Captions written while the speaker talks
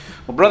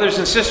Well, brothers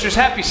and sisters,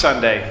 happy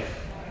Sunday.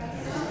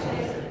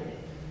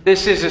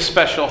 This is a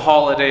special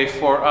holiday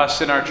for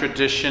us in our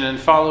tradition, and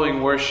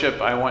following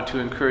worship, I want to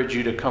encourage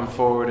you to come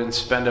forward and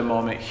spend a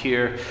moment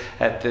here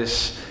at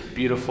this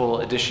beautiful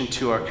addition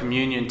to our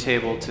communion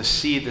table to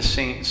see the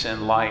saints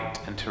in light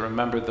and to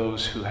remember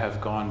those who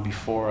have gone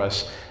before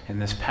us in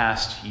this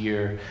past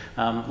year.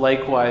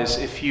 Likewise,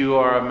 if you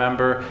are a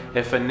member,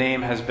 if a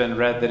name has been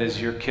read that is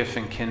your kith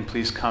and kin,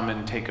 please come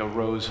and take a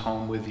rose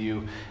home with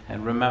you.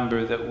 And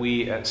remember that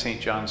we at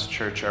St. John's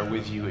Church are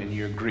with you in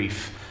your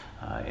grief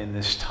in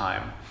this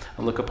time.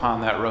 Look upon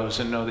that rose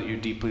and know that you're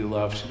deeply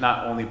loved,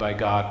 not only by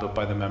God, but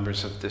by the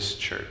members of this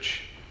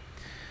church.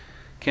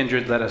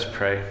 Kindred, let us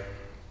pray.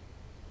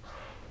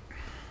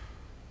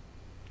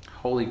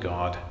 Holy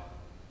God,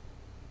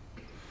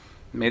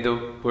 may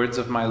the words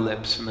of my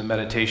lips and the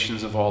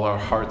meditations of all our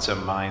hearts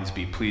and minds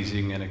be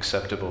pleasing and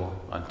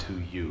acceptable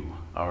unto you,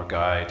 our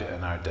guide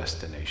and our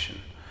destination.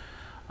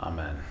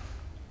 Amen.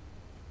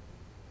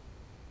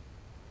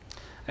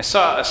 I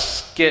saw a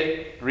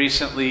skit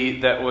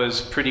recently that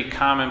was pretty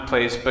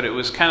commonplace, but it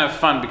was kind of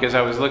fun because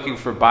I was looking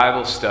for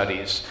Bible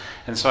studies.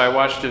 And so I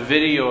watched a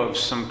video of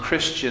some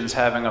Christians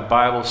having a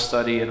Bible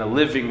study in a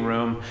living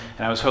room,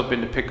 and I was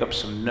hoping to pick up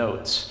some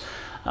notes.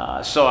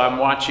 So I'm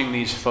watching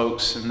these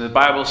folks, and the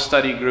Bible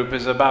study group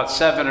is about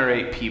 7 or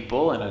 8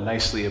 people in a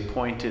nicely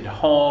appointed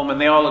home,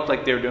 and they all looked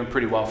like they were doing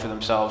pretty well for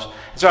themselves.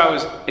 So I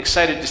was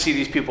excited to see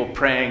these people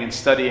praying and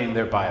studying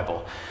their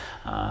Bible.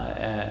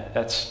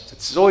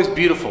 It's always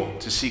beautiful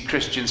to see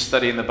Christians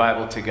studying the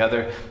Bible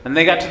together. And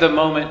they got to the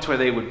moment where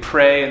they would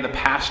pray, and the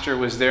pastor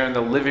was there in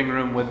the living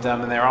room with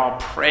them, and they're all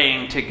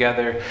praying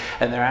together,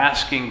 and they're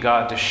asking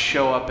God to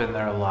show up in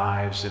their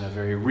lives in a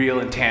very real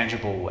and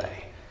tangible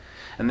way.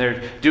 And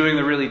they're doing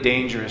the really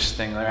dangerous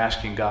thing. They're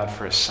asking God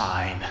for a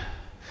sign.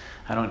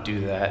 I don't do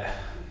that.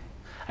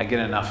 I get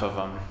enough of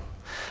them.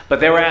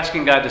 But they were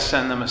asking God to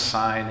send them a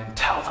sign and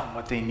tell them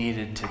what they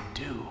needed to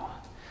do.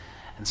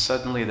 And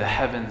suddenly the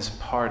heavens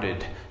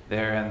parted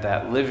there in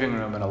that living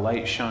room, and a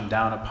light shone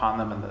down upon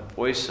them, and the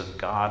voice of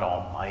God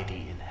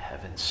Almighty in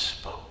heaven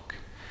spoke.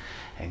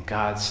 And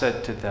God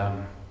said to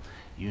them,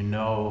 "You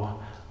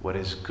know what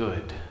is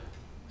good.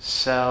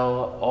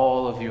 Sell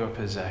all of your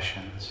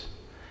possessions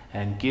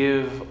and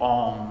give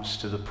alms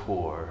to the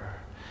poor.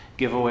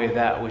 Give away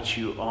that which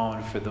you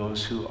own for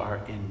those who are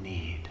in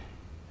need,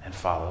 and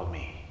follow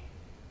me."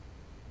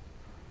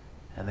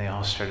 And they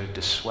all started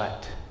to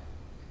sweat.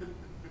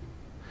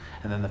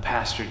 And then the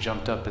pastor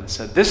jumped up and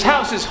said, "This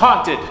house is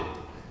haunted."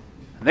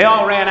 And they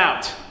all ran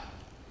out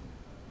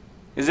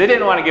because they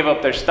didn't want to give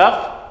up their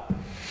stuff.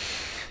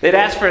 They'd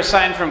asked for a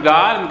sign from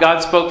God, and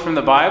God spoke from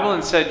the Bible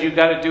and said, "You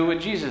got to do what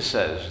Jesus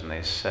says." And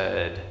they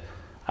said,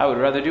 "I would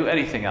rather do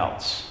anything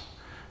else."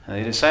 And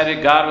they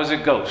decided God was a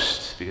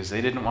ghost because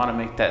they didn't want to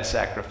make that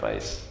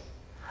sacrifice.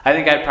 I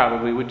think I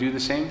probably would do the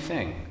same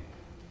thing.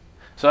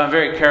 So I'm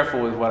very careful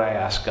with what I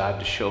ask God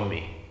to show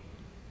me.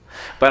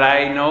 But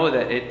I know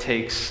that it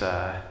takes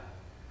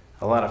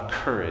a lot of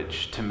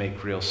courage to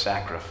make real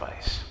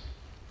sacrifice.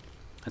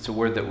 It's a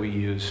word that we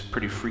use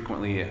pretty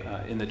frequently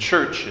in the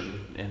church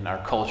and in our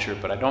culture,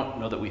 but I don't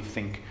know that we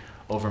think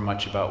over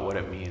much about what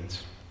it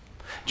means.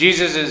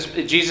 Jesus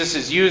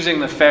is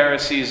using the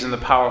Pharisees and the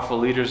powerful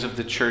leaders of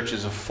the church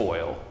as a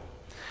foil.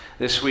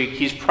 This week,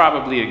 he's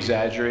probably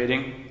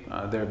exaggerating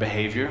their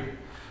behavior,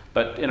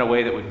 but in a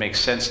way that would make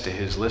sense to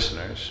his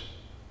listeners.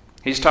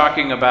 He's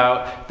talking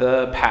about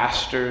the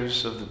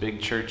pastors of the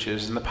big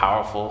churches and the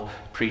powerful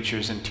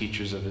preachers and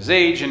teachers of his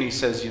age, and he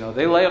says,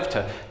 they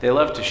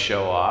love to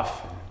show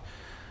off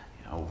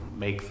and,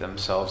 make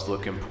themselves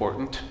look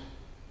important.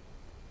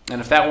 And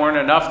if that weren't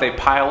enough, they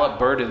pile up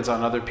burdens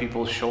on other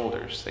people's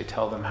shoulders. They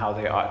tell them how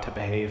they ought to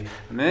behave,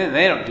 and then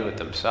they don't do it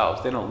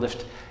themselves. They don't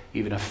lift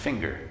even a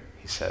finger,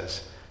 he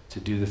says, to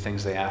do the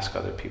things they ask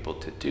other people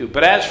to do.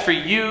 But as for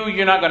you,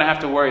 you're not going to have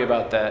to worry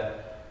about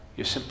that.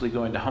 You're simply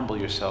going to humble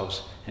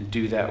yourselves and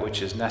do that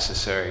which is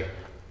necessary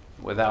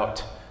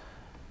without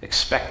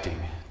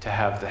expecting to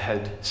have the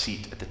head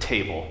seat at the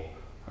table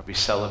or be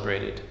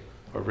celebrated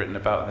or written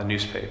about in the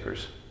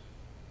newspapers.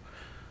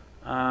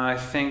 I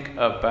think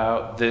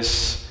about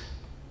this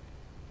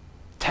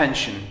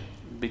tension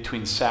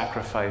between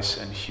sacrifice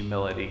and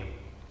humility.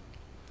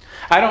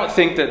 I don't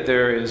think that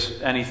there is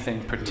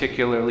anything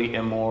particularly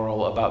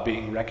immoral about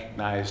being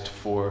recognized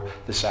for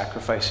the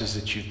sacrifices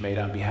that you've made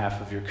on behalf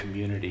of your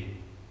community.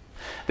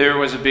 There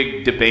was a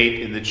big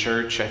debate in the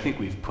church. I think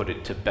we've put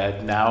it to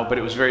bed now, but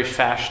it was very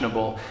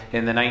fashionable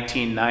in the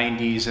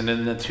 1990s and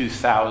in the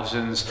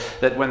 2000s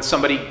that when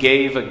somebody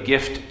gave a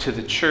gift to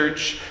the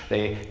church,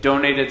 they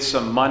donated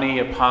some money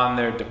upon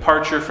their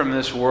departure from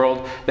this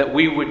world, that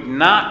we would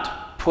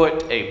not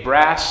put a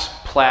brass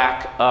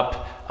plaque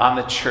up on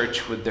the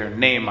church with their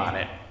name on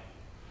it.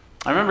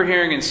 I remember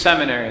hearing in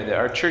seminary that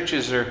our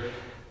churches are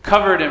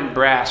covered in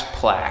brass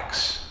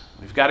plaques.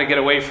 We've got to get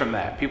away from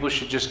that. People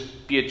should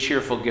just be a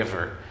cheerful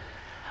giver.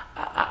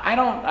 I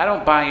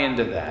don't buy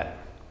into that.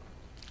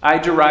 I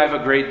derive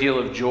a great deal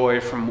of joy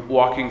from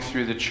walking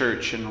through the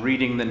church and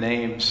reading the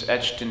names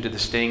etched into the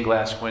stained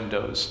glass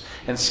windows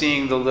and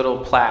seeing the little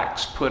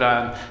plaques put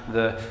on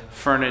the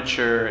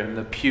furniture and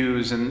the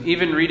pews, and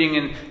even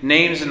reading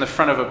names in the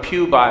front of a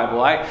pew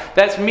Bible.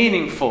 That's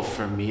meaningful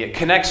for me. It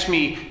connects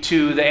me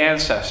to the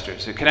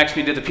ancestors. It connects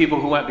me to the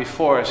people who went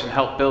before us and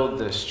helped build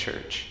this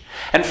church.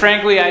 And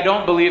frankly, I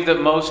don't believe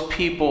that most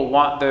people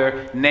want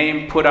their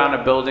name put on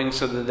a building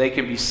so that they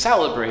can be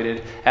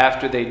celebrated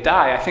after they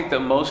die. I think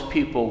that most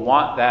people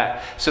want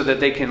that so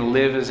that they can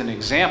live as an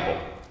example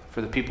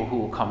for the people who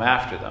will come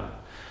after them.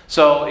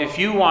 So if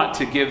you want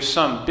to give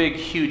some big,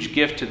 huge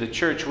gift to the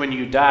church when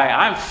you die,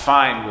 I'm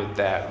fine with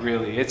that,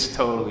 really. It's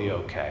totally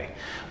okay.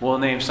 We'll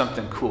name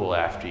something cool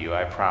after you,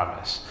 I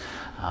promise.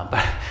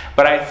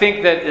 But I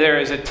think that there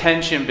is a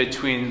tension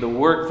between the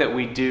work that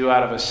we do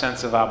out of a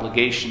sense of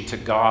obligation to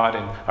God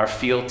and our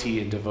fealty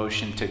and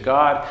devotion to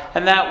God,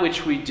 and that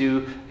which we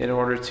do in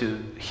order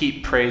to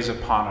heap praise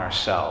upon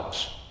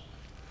ourselves.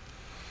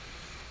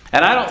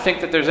 And I don't think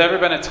that there's ever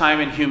been a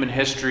time in human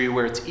history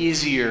where it's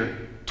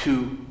easier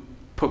to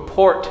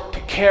purport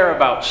to care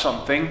about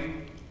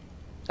something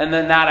and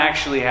then not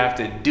actually have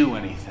to do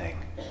anything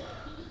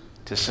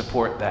to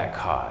support that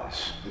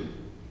cause.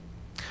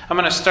 I'm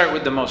going to start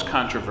with the most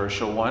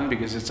controversial one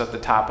because it's at the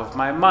top of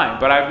my mind.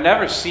 But I've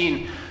never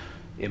seen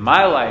in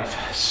my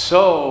life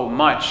so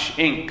much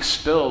ink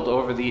spilled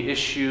over the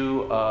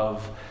issue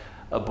of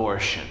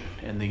abortion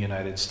in the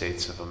United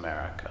States of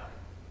America.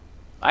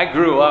 I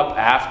grew up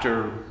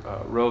after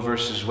Roe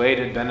versus Wade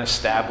had been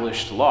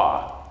established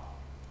law.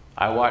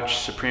 I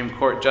watched Supreme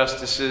Court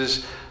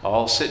justices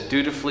all sit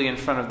dutifully in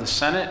front of the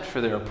Senate for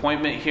their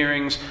appointment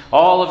hearings.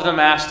 All of them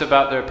asked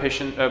about their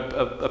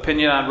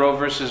opinion on Roe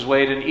versus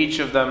Wade, and each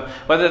of them,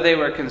 whether they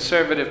were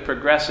conservative,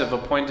 progressive,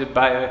 appointed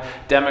by a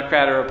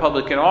Democrat or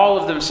Republican, all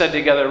of them said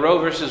together, Roe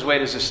versus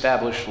Wade is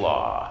established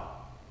law.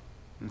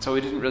 And so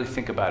we didn't really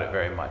think about it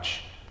very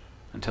much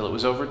until it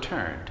was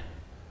overturned.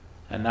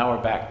 And now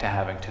we're back to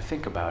having to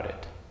think about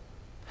it.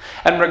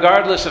 And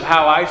regardless of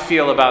how I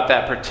feel about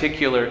that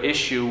particular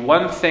issue,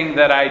 one thing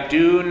that I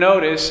do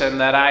notice and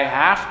that I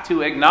have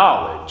to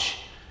acknowledge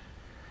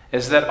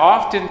is that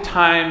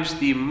oftentimes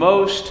the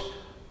most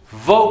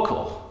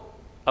vocal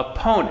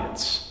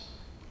opponents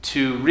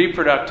to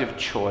reproductive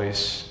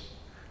choice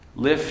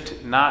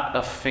lift not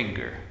a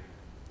finger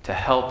to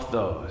help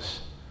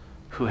those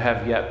who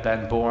have yet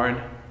been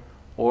born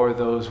or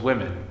those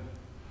women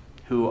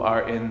who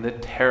are in the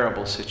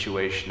terrible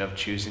situation of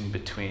choosing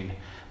between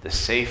the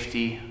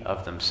safety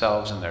of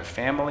themselves and their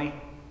family,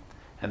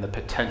 and the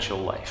potential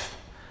life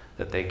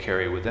that they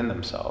carry within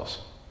themselves.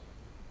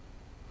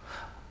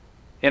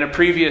 In a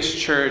previous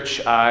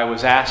church, I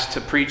was asked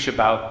to preach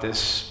about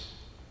this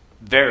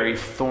very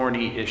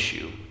thorny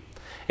issue.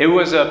 It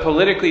was a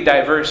politically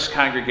diverse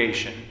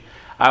congregation.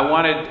 I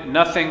wanted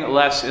nothing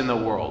less in the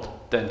world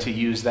than to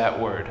use that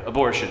word,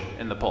 abortion,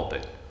 in the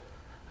pulpit.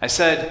 I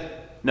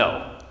said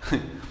no.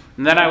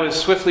 And then I was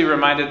swiftly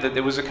reminded that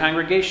it was a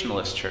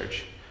Congregationalist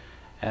church,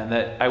 and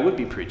that I would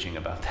be preaching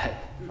about that.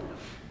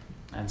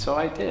 And so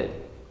I did.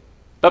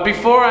 But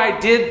before I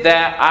did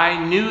that,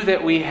 I knew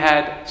that we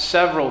had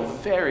several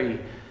very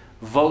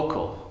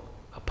vocal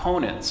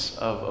opponents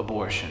of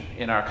abortion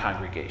in our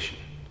congregation.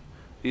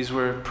 These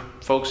were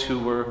folks who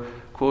were,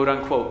 quote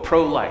unquote,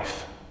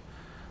 pro-life.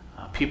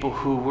 People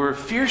who were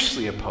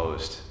fiercely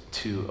opposed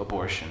to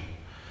abortion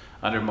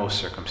under most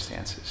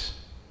circumstances.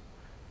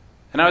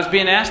 And I was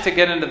being asked to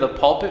get into the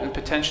pulpit and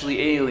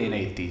potentially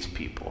alienate these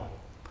people.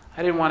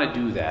 I didn't want to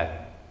do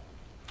that.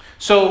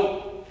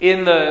 So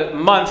in the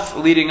month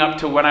leading up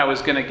to when I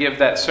was going to give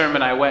that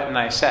sermon, I went and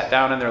I sat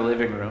down in their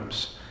living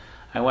rooms.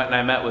 I went and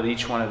I met with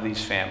each one of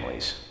these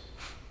families.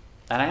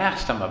 And I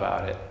asked them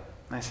about it.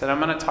 And I said, I'm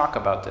going to talk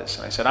about this.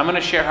 And I said, I'm going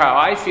to share how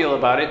I feel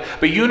about it,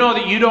 but you know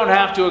that you don't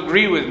have to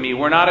agree with me.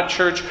 We're not a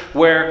church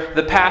where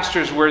the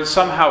pastor's word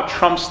somehow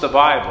trumps the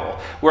Bible.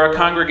 We're a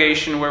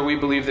congregation where we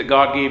believe that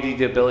God gave you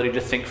the ability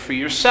to think for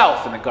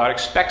yourself and that God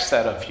expects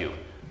that of you.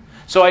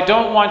 So I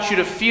don't want you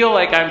to feel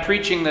like I'm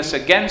preaching this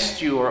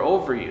against you or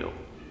over you.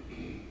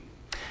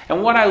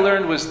 And what I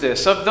learned was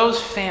this: of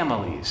those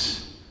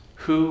families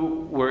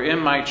who were in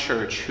my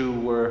church who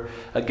were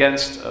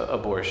against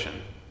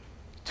abortion,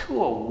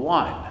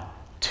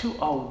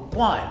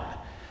 201,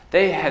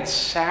 they had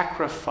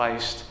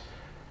sacrificed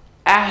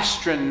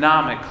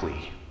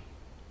astronomically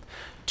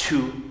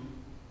to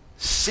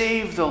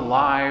save the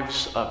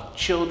lives of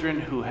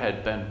children who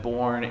had been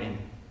born in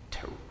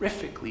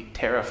terrifically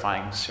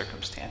terrifying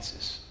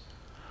circumstances.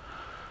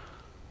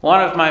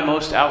 One of my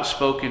most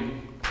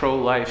outspoken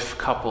pro-life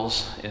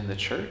couples in the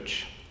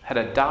church had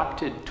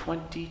adopted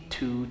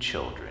 22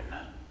 children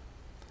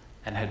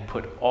and had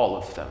put all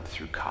of them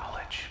through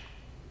college.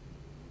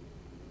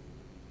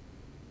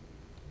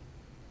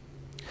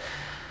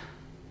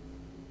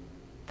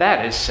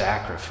 That is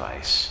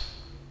sacrifice.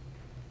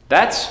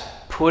 That's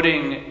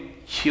putting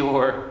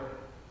your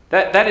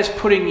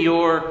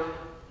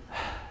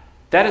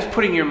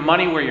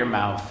money where your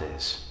mouth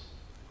is,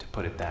 to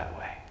put it that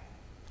way.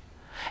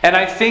 And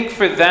I think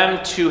for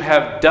them to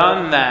have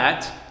done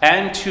that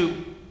and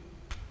to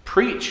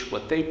preach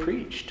what they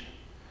preached,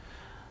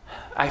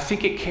 I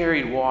think it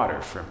carried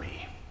water for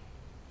me.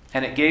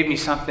 And it gave me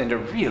something to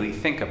really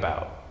think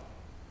about.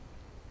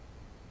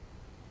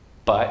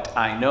 But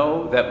I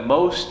know that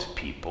most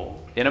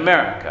people in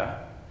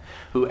America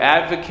who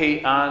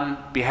advocate on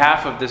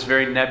behalf of this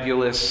very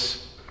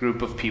nebulous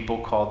group of people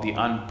called the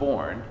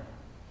unborn,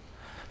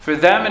 for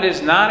them it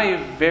is not a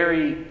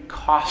very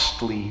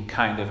costly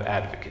kind of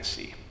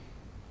advocacy.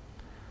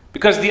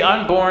 Because the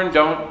unborn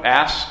don't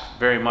ask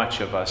very much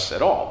of us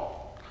at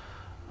all.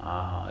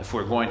 If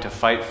we're going to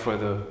fight for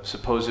the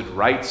supposed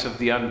rights of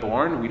the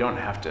unborn, we don't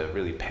have to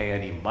really pay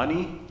any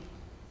money.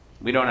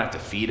 We don't have to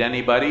feed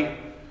anybody.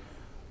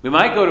 We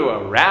might go to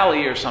a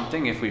rally or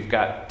something if we've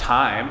got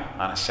time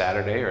on a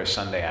Saturday or a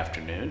Sunday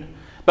afternoon.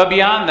 But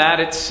beyond that,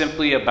 it's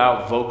simply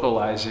about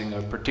vocalizing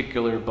a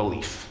particular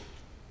belief.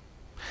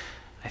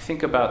 I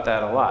think about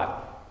that a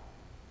lot.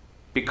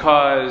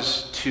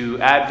 Because to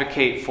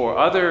advocate for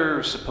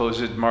other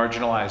supposed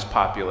marginalized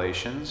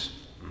populations,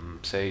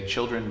 say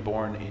children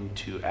born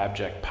into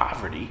abject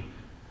poverty,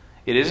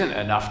 it isn't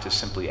enough to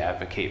simply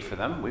advocate for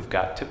them. We've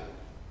got to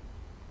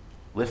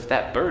lift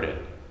that burden.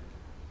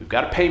 We've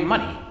got to pay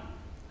money.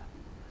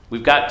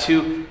 We've got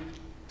to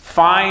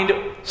find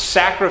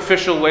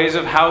sacrificial ways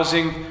of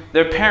housing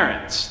their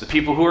parents, the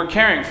people who are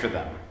caring for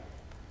them.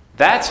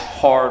 That's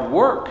hard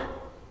work.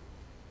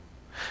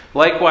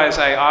 Likewise,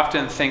 I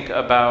often think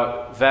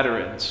about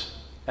veterans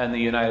in the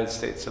United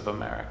States of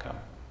America.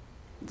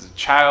 As a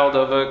child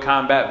of a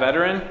combat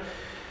veteran,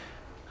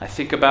 I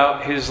think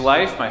about his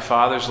life, my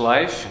father's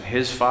life, and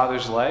his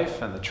father's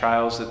life, and the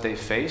trials that they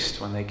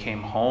faced when they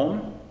came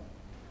home.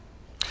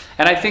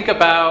 And I think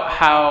about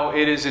how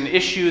it is an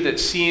issue that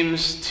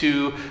seems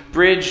to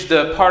bridge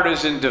the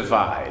partisan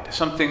divide,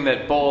 something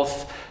that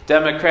both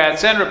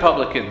Democrats and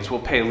Republicans will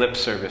pay lip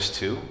service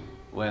to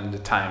when the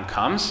time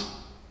comes.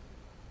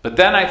 But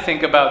then I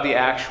think about the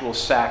actual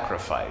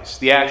sacrifice,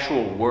 the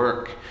actual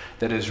work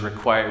that is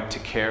required to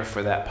care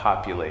for that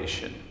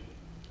population.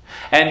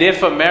 And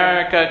if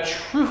America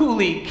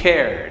truly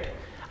cared,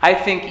 I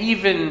think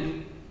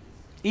even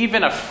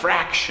a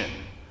fraction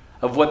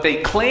of what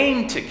they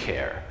claim to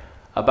care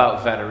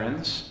about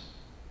veterans,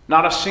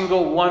 not a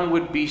single one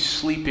would be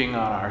sleeping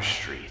on our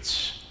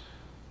streets.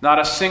 Not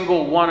a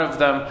single one of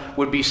them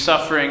would be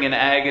suffering in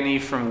agony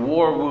from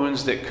war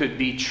wounds that could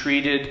be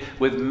treated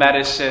with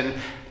medicine,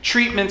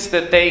 treatments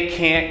that they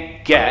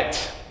can't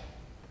get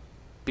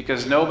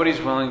because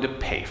nobody's willing to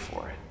pay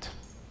for it.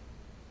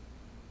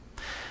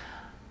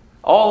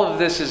 All of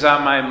this is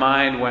on my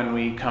mind when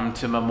we come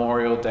to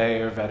Memorial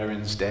Day or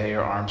Veterans Day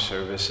or Armed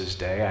Services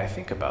Day. I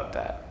think about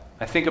that.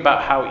 I think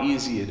about how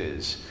easy it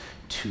is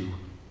to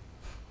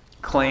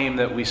claim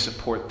that we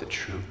support the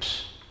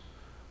troops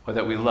or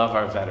that we love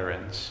our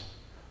veterans.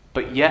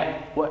 But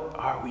yet, what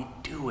are we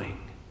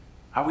doing?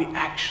 Are we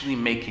actually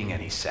making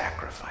any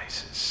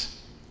sacrifices?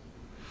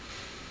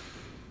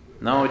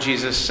 No,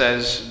 Jesus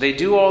says, they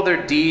do all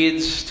their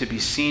deeds to be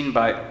seen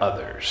by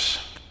others.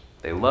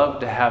 They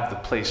love to have the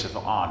place of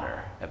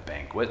honor at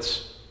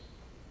banquets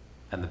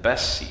and the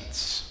best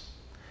seats.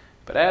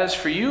 But as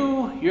for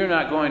you, you're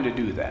not going to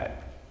do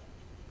that.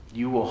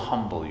 You will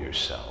humble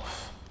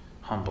yourself.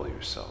 Humble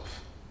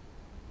yourself.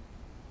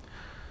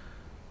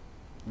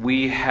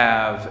 We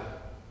have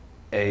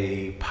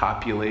a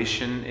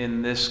population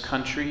in this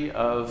country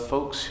of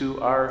folks who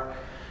are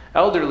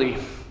elderly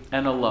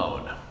and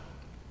alone.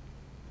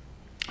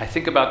 I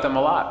think about them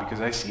a lot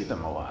because I see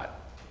them a lot.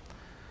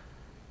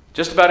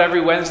 Just about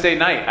every Wednesday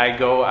night, I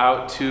go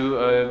out to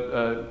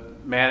a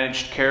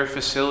managed care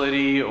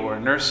facility or a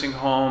nursing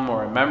home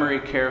or a memory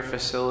care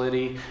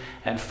facility,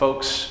 and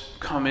folks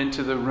come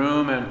into the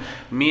room, and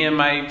me and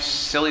my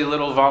silly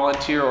little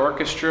volunteer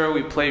orchestra,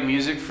 we play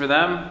music for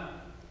them.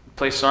 We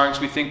play songs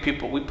we played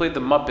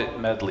the Muppet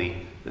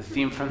medley, the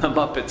theme from the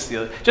Muppets,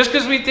 just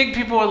because we think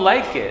people would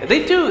like it.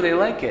 They do, they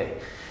like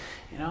it.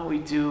 You know, we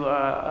do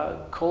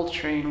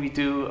Coltrane, we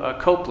do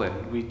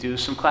Copland, we do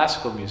some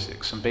classical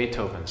music, some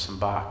Beethoven, some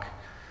Bach.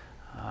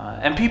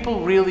 And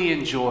people really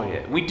enjoy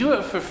it. We do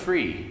it for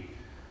free.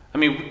 I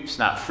mean, it's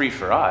not free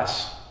for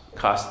us. It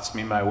costs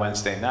me my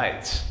Wednesday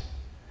nights.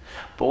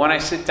 But when I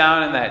sit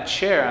down in that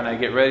chair and I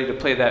get ready to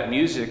play that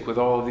music with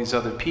all of these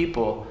other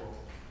people,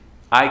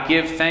 I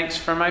give thanks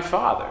for my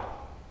father,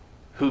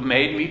 who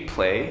made me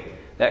play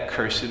that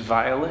cursed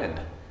violin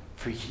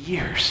for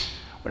years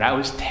when I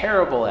was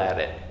terrible at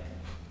it.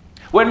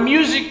 When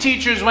music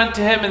teachers went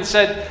to him and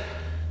said,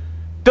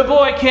 "The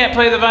boy can't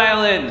play the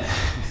violin.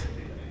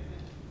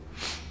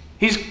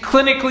 He's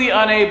clinically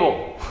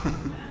unable."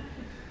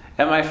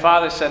 And my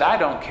father said, "I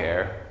don't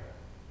care.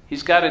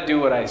 He's got to do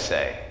what I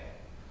say."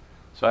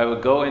 So I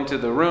would go into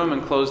the room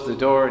and close the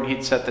door, and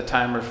he'd set the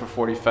timer for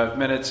 45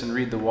 minutes and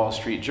read the Wall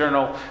Street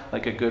Journal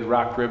like a good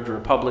rock-ribbed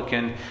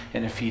Republican.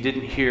 And if he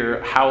didn't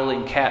hear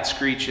howling cat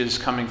screeches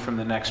coming from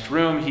the next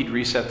room, he'd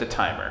reset the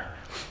timer.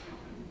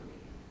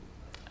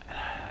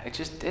 I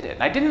just did it.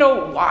 And I didn't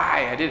know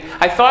why I did.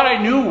 I thought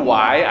I knew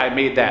why I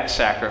made that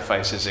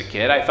sacrifice as a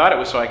kid. I thought it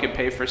was so I could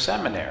pay for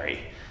seminary.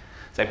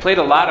 So I played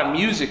a lot of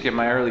music in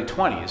my early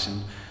 20s,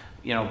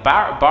 and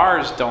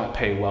bars don't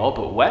pay well,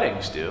 but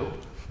weddings do.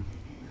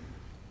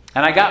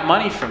 And I got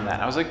money from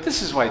that. I was like,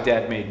 this is why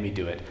Dad made me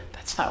do it.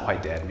 That's not why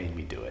Dad made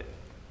me do it.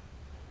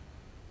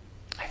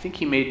 I think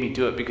he made me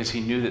do it because he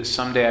knew that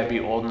someday I'd be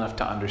old enough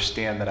to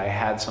understand that I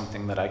had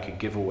something that I could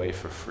give away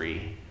for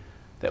free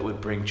that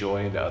would bring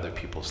joy into other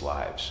people's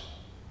lives.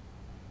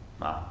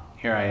 Well,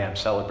 here I am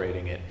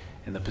celebrating it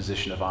in the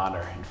position of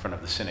honor in front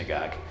of the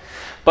synagogue.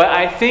 But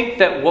I think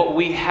that what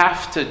we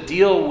have to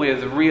deal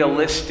with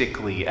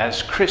realistically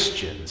as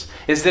Christians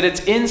is that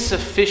it's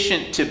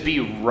insufficient to be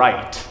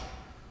right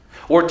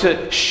or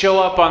to show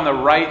up on the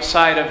right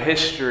side of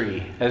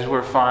history, as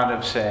we're fond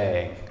of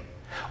saying,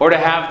 or to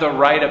have the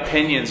right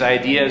opinions,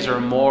 ideas, or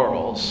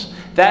morals.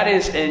 That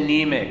is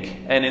anemic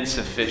and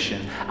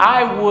insufficient.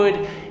 I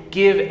would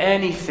give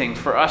anything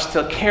for us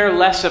to care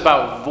less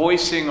about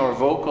voicing or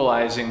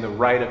vocalizing the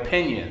right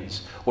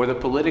opinions or the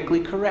politically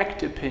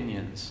correct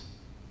opinions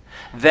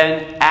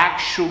than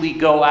actually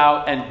go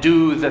out and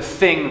do the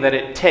thing that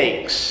it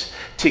takes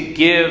to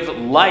give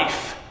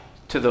life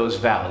to those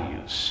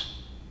values.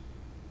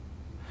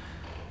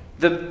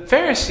 The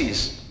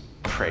Pharisees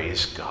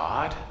praise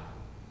God.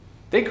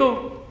 They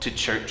go to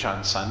church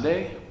on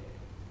Sunday.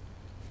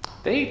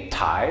 They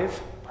tithe,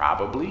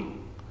 probably.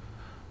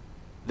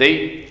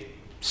 They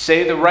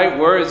say the right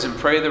words and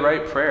pray the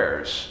right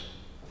prayers.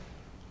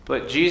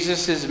 But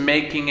Jesus is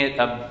making it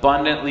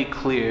abundantly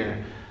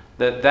clear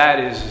that that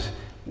is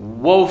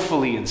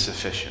woefully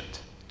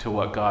insufficient to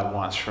what God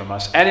wants from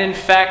us. And in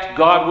fact,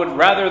 God would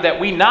rather that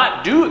we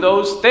not do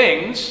those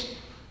things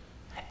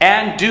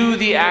and do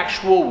the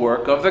actual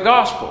work of the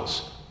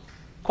Gospels.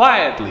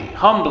 Quietly,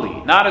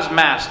 humbly, not as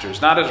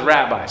masters, not as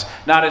rabbis,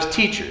 not as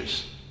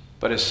teachers,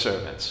 but as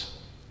servants.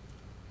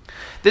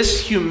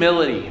 This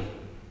humility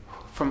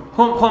from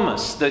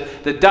humus,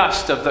 the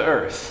dust of the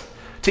earth.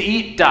 To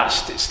eat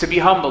dust is to be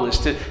humble, is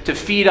to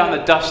feed on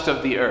the dust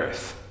of the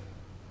earth.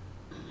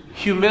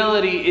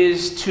 Humility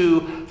is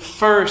to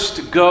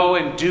first go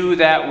and do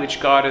that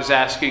which God is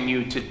asking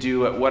you to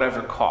do at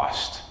whatever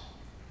cost.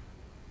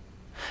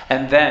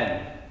 And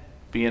then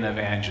be an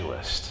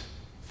evangelist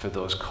for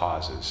those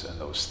causes and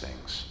those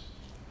things.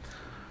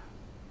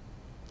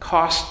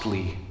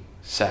 Costly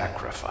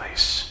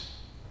sacrifice.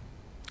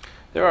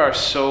 There are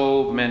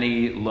so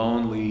many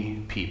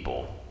lonely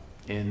people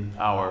in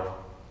our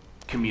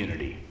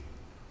community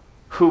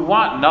who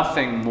want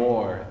nothing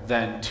more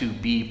than to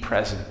be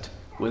present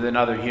with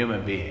another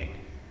human being.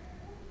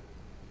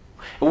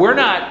 We're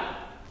not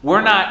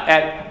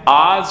at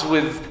odds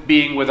with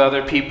being with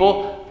other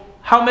people.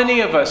 How many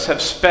of us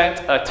have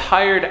spent a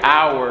tired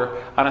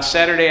hour on a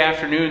Saturday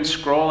afternoon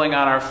scrolling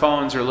on our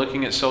phones or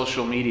looking at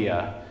social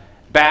media,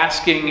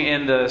 basking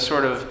in the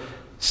sort of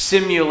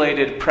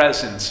simulated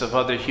presence of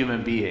other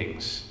human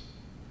beings?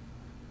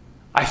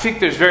 I think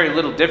there's very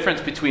little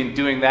difference between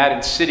doing that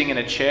and sitting in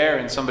a chair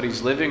in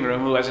somebody's living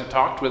room who hasn't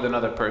talked with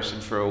another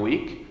person for a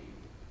week.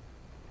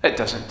 It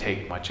doesn't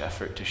take much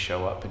effort to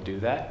show up and do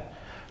that.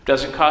 It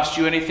doesn't cost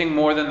you anything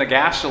more than the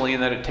gasoline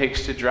that it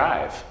takes to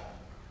drive.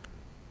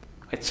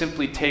 It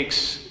simply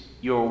takes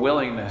your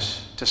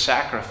willingness to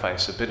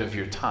sacrifice a bit of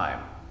your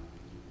time.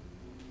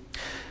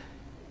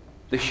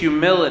 The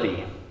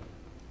humility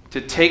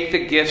to take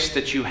the gifts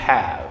that you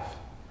have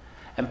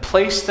and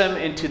place them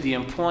into the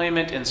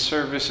employment and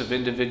service of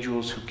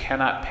individuals who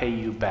cannot pay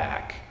you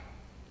back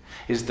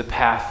is the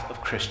path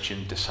of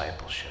Christian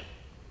discipleship.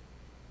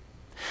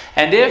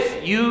 And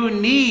if you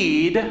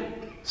need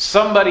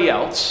somebody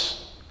else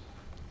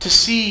to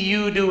see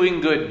you doing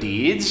good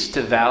deeds,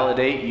 to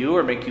validate you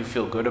or make you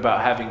feel good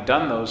about having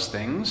done those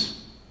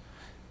things,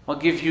 I'll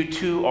give you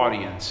two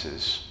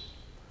audiences.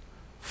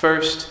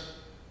 First,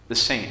 the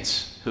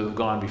saints who have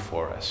gone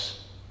before us.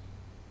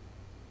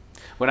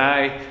 When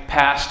I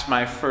passed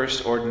my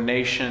first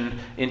ordination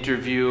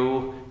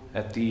interview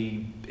at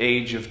the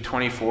age of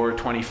 24 or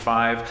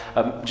 25,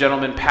 a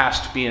gentleman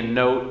passed me a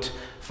note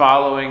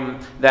following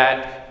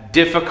that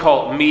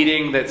difficult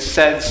meeting that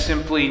said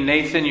simply,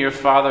 "Nathan, your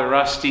father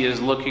Rusty is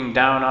looking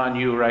down on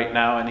you right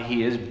now and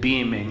he is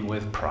beaming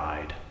with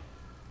pride."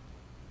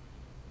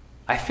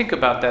 I think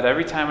about that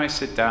every time I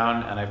sit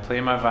down and I play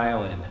my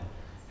violin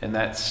in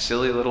that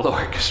silly little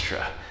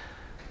orchestra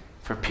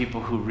for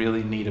people who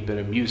really need a bit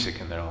of music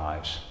in their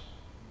lives.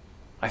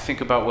 I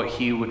think about what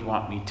he would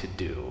want me to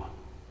do.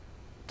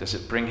 Does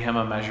it bring him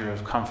a measure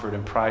of comfort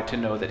and pride to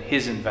know that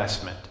his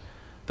investment,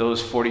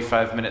 those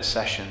 45-minute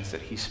sessions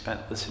that he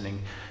spent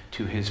listening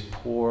to his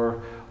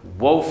poor,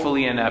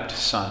 woefully inept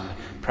son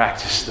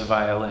practice the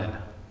violin?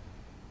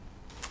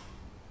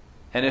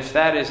 And if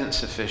that isn't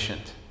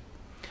sufficient,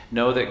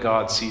 know that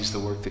God sees the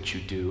work that you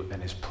do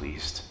and is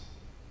pleased.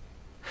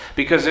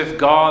 Because if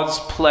God's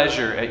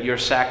pleasure at your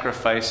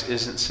sacrifice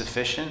isn't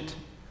sufficient,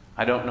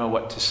 I don't know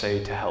what to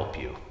say to help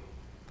you.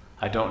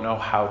 I don't know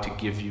how to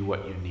give you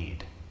what you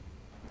need.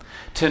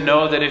 To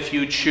know that if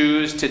you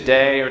choose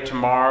today or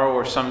tomorrow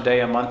or someday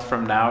a month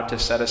from now to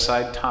set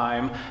aside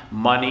time,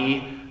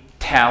 money,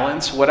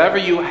 talents, whatever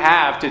you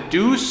have to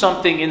do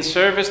something in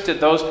service to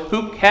those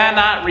who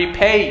cannot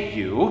repay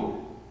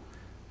you,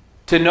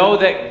 to know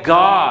that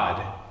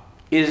God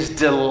is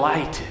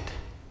delighted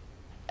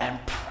and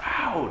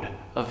proud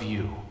of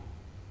you.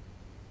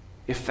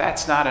 If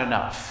that's not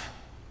enough,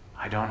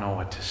 I don't know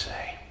what to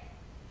say.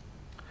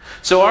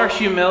 So our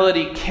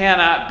humility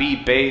cannot be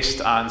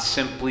based on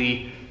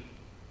simply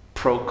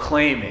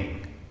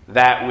proclaiming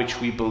that which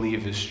we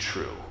believe is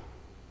true.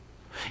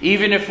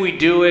 Even if we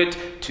do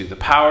it to the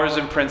powers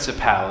and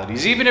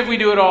principalities, even if we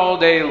do it all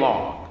day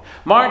long,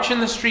 march in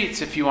the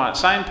streets if you want,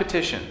 sign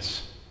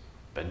petitions.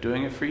 Been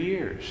doing it for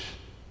years.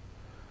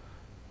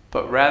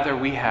 But rather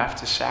we have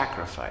to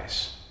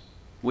sacrifice.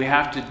 We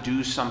have to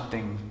do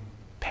something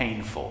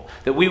painful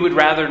that we would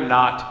rather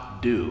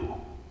not do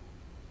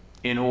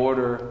in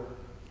order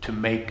to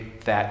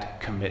make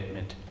that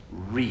commitment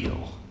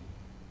real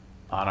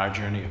on our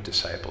journey of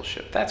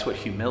discipleship. That's what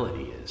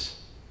humility is.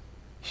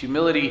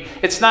 Humility,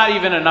 it's not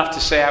even enough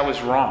to say I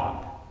was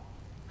wrong.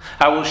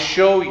 I will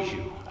show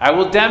you. I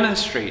will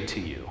demonstrate to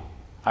you.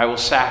 I will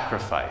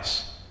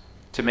sacrifice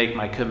to make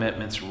my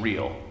commitments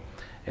real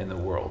in the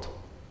world.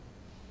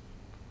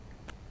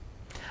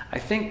 I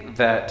think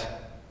that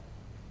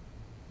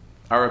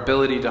our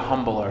ability to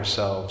humble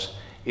ourselves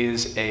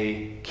is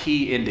a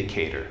key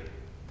indicator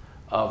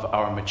of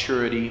our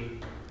maturity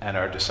and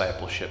our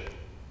discipleship.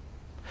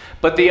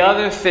 But the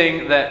other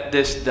thing that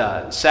this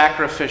does,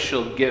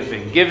 sacrificial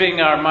giving, giving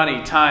our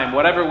money, time,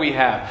 whatever we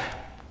have,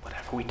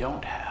 whatever we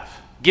don't have,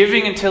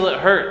 giving until it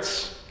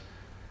hurts,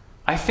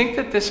 I think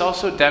that this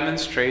also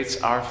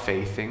demonstrates our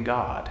faith in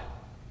God.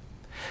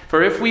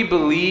 For if we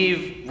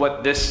believe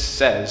what this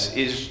says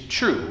is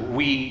true,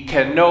 we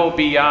can know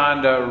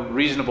beyond a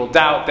reasonable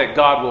doubt that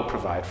God will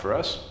provide for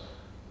us,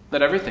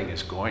 that everything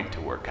is going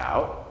to work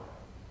out,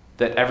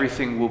 that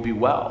everything will be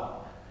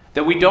well,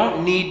 that we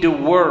don't need to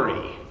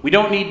worry, we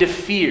don't need to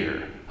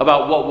fear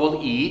about what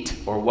we'll eat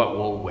or what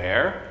we'll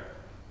wear,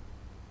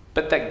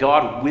 but that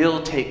God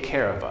will take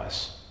care of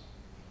us.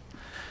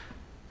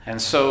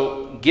 And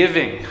so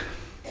giving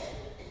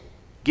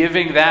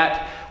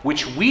that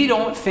which we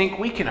don't think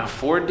we can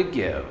afford to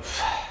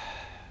give,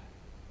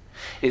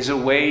 is a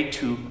way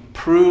to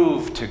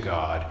prove to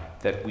God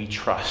that we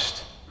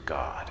trust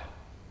God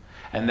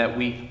and that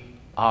we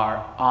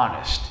are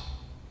honest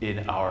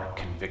in our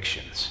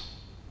convictions.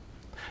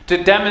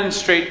 To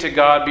demonstrate to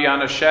God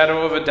beyond a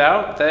shadow of a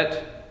doubt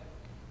that,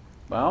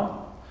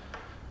 well,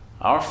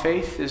 our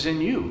faith is in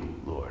you,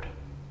 Lord.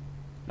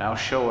 Now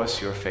show us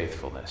your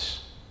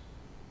faithfulness.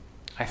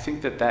 I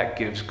think that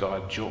gives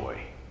God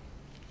joy.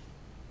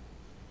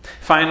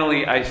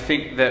 Finally, I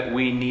think that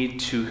we need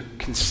to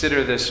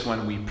consider this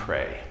when we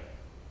pray.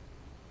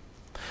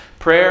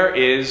 Prayer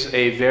is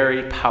a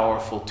very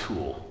powerful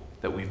tool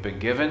that we've been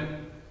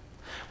given.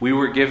 We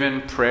were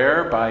given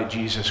prayer by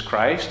Jesus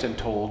Christ and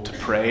told to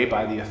pray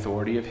by the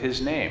authority of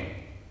his name.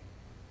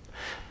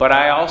 But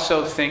I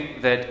also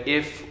think that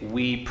if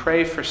we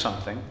pray for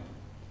something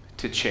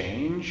to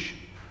change,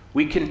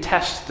 we can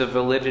test the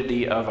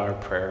validity of our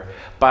prayer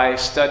by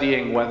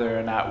studying whether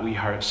or not we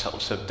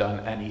ourselves have done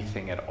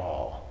anything at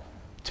all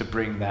to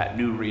bring that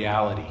new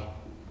reality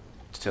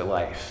to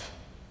life.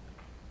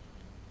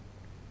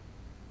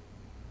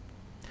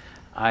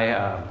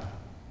 I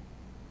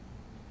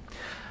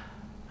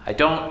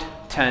don't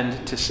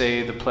tend to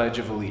say the Pledge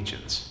of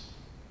Allegiance.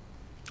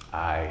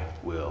 I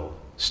will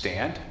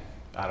stand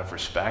out of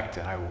respect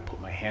and I will put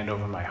my hand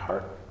over my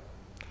heart.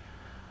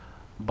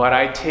 But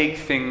I take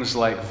things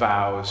like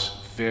vows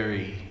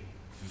very,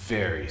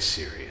 very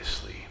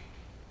seriously.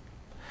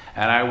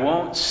 And I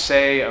won't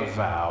say a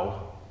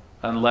vow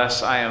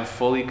unless I am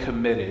fully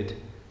committed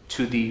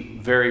to the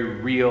very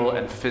real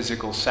and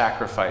physical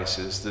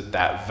sacrifices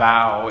that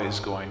vow is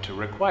going to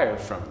require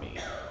from me.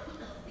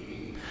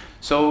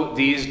 So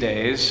these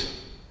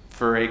days,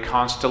 for a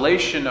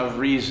constellation of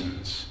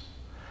reasons,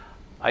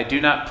 I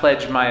do not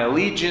pledge my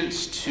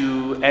allegiance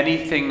to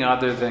anything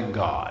other than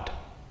God.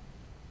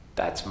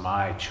 That's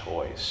my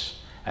choice,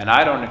 and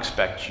I don't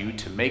expect you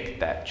to make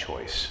that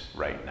choice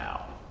right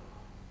now.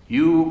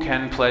 You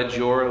can pledge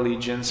your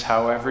allegiance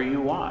however you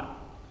want.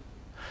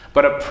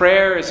 But a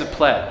prayer is a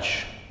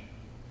pledge.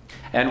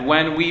 And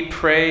when we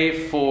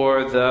pray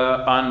for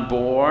the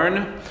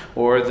unborn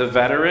or the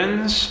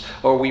veterans,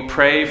 or we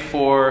pray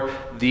for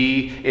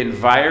the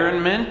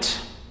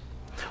environment,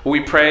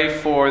 we pray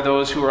for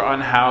those who are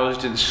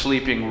unhoused and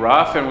sleeping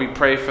rough, and we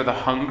pray for the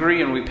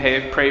hungry, and we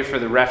pray for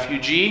the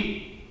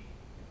refugee,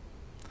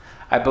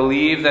 I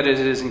believe that it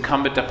is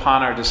incumbent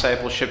upon our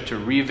discipleship to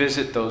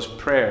revisit those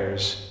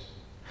prayers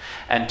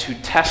and to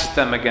test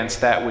them against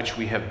that which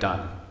we have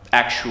done.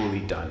 Actually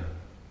done.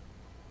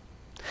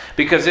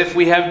 Because if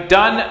we have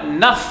done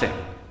nothing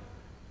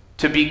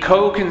to be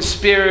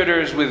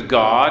co-conspirators with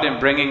God in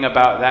bringing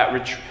about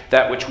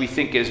that which we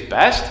think is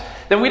best,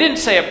 then we didn't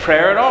say a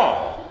prayer at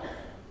all.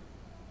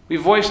 We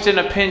voiced an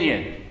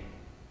opinion.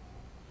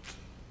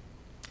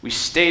 We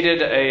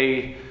stated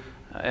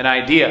an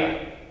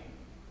idea.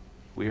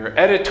 We are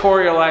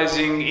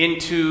editorializing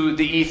into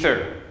the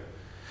ether.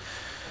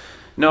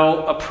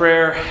 No, a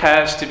prayer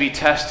has to be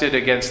tested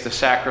against the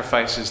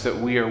sacrifices that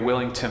we are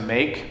willing to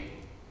make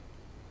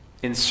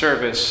in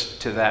service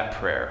to that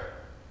prayer.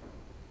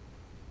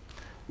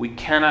 We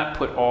cannot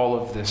put all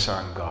of this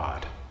on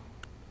God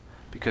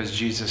because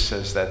Jesus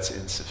says that's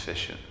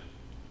insufficient.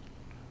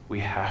 We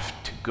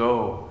have to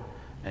go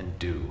and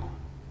do.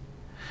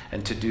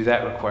 And to do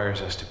that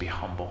requires us to be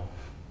humble.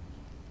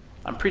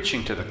 I'm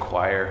preaching to the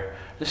choir.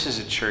 This is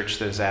a church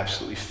that is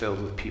absolutely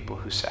filled with people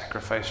who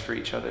sacrifice for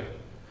each other.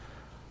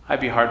 I'd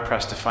be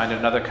hard-pressed to find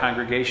another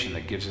congregation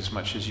that gives as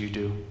much as you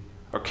do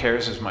or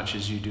cares as much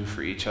as you do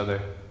for each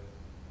other.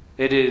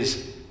 It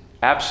is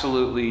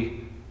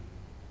absolutely,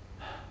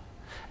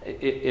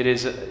 it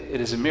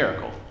is a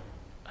miracle,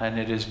 and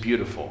it is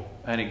beautiful,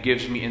 and it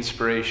gives me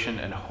inspiration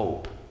and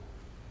hope.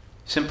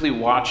 Simply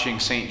watching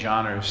St.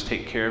 Johners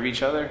take care of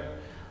each other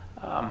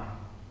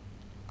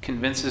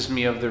convinces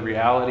me of the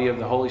reality of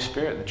the Holy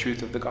Spirit and the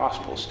truth of the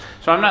Gospels.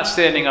 So I'm not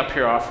standing up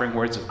here offering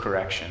words of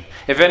correction.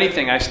 If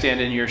anything, I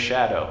stand in your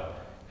shadow,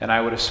 and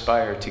I would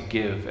aspire to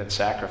give and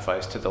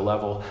sacrifice to the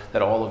level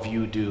that all of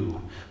you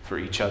do for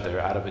each other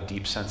out of a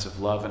deep sense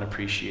of love and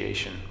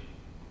appreciation.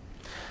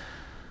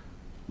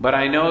 But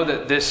I know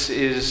that this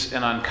is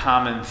an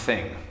uncommon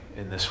thing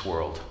in this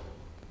world.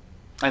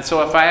 And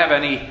so if I have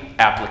any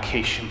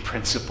application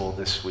principle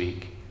this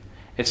week,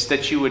 it's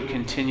that you would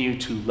continue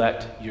to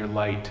let your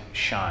light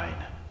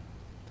shine.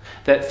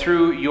 That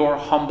through your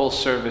humble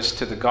service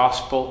to the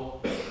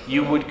gospel,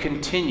 you would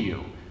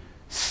continue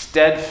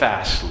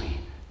steadfastly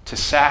to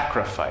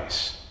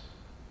sacrifice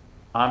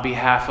on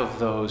behalf of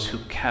those who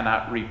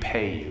cannot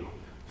repay you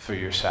for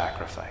your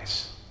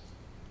sacrifice.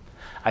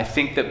 I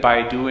think that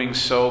by doing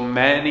so,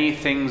 many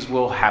things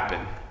will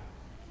happen.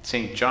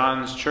 St.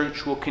 John's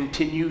Church will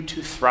continue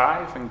to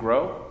thrive and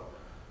grow.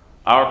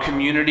 Our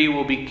community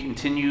will be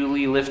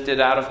continually lifted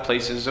out of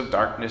places of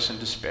darkness and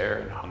despair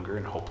and hunger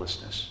and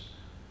hopelessness.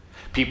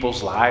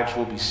 People's lives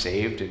will be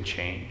saved and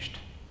changed.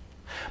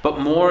 But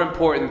more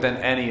important than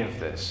any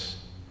of this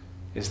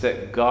is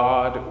that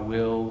God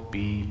will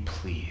be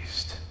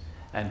pleased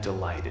and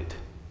delighted,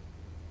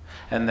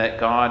 and that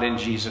God in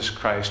Jesus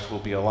Christ will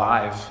be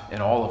alive in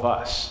all of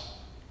us,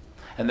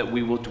 and that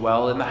we will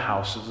dwell in the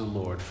house of the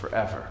Lord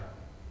forever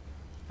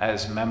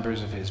as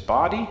members of his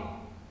body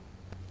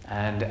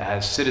and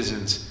as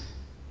citizens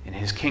in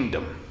his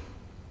kingdom.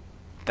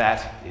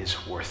 That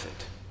is worth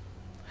it.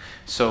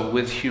 So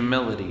with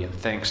humility and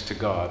thanks to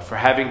God for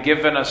having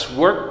given us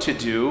work to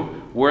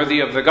do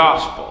worthy of the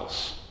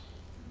Gospels,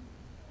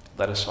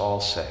 let us all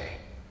say,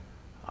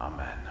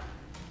 Amen.